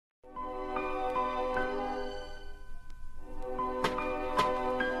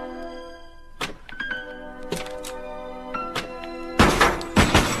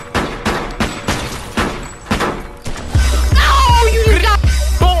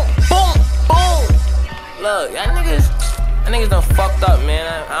done fucked up, man.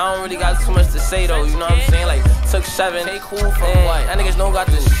 I don't really got too much to say though, you know what I'm saying? Like, took 7, take cool from what? That niggas don't got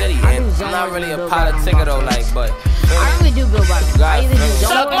the city, and I'm not really a politicker though, like, but I really do go by.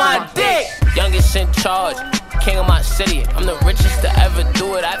 Suck my dick! Youngest in charge, king of my city. I'm the richest to ever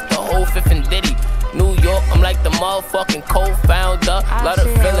do it after whole Fifth and Diddy. New York, I'm like the motherfucking co-founder. Love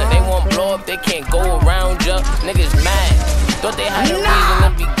the feeling, they won't blow up, they can't go around ya. Niggas mad, thought they had a reason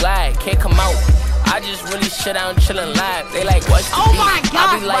to be glad. Can't come out, I just really sit down, chillin' live. They like, what's the beat?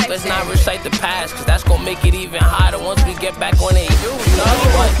 I be like, let's not recite the past, cause that's gonna make it even harder once we get back on it. You know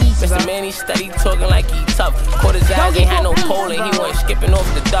what? Mr. Manny steady talking like he tough. Caught his ass, ain't had no pole and he went skipping off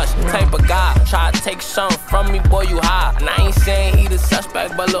the dust. Type of guy, try to take something from me, boy, you high. And I ain't saying he the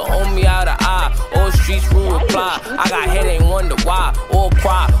suspect, but little homie out of eye. All streets rule reply. I got hit, ain't wonder why. All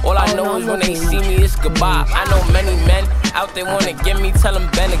pride, all I know is when they see me, it's goodbye. I know many men out there wanna get me, tell them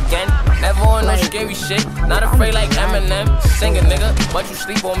Ben again. Never on no scary shit, not afraid like Eminem. Sing a nigga, but you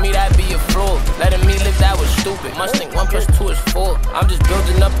sleep on me, that be your flaw. Letting me live, that was stupid. Must think 1 + 2 is 4. I'm just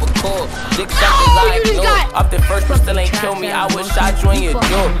building up a core. Dick suckers I ignore. Up there first, but still ain't kill me. I wish I joined your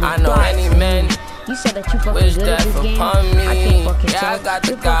door. I know any men You said that you fucking wish good at death this game. upon me. I can't fucking Yeah, I tell. got the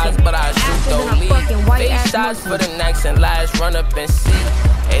You're guys, fucking but I shoot faster than don't a lead. fucking white Face ass shots for monkey. the next and last, run up and see.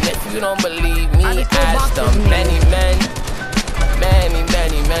 And if you don't believe me, I can still ask box them. this nigga. Many men,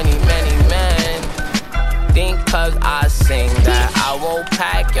 many men think cause I sing that I won't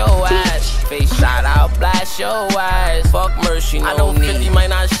pack your ass. Face shot, I'll blast your ass. Fuck mercy, no I know 50 need. Might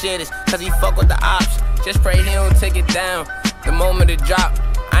not share this cause he fuck with the ops. Just pray he don't take it down the moment it drop.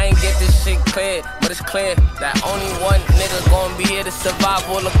 I ain't get this shit cleared, but it's clear that only one nigga gon' be here to survive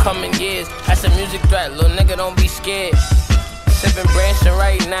all the coming years. That's a music threat, little nigga, don't be scared. Sippin' branching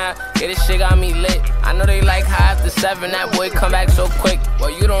right now, yeah, this shit got me lit. I know they like high after 7, that boy come back so quick.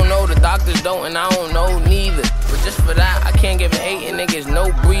 Well, you don't know, the doctors don't, and I don't know neither. But just for that, I can't give a hatin' niggas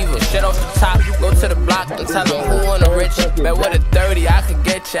no breather. Shit off the top, go to the block and tell them who on the rich. Bet with a 30, I could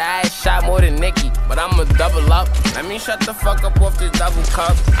get your ass shot more than Nicki. But I'ma double up, let me shut the fuck up off this double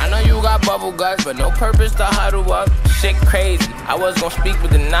cup. I know you got bubble guts, but no purpose to huddle up. Shit crazy, I was gon' speak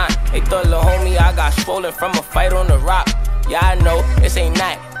with the knot. They thought little homie I got swollen from a fight on the rock. Yeah, I know, this ain't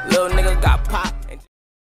that. Little nigga got popped.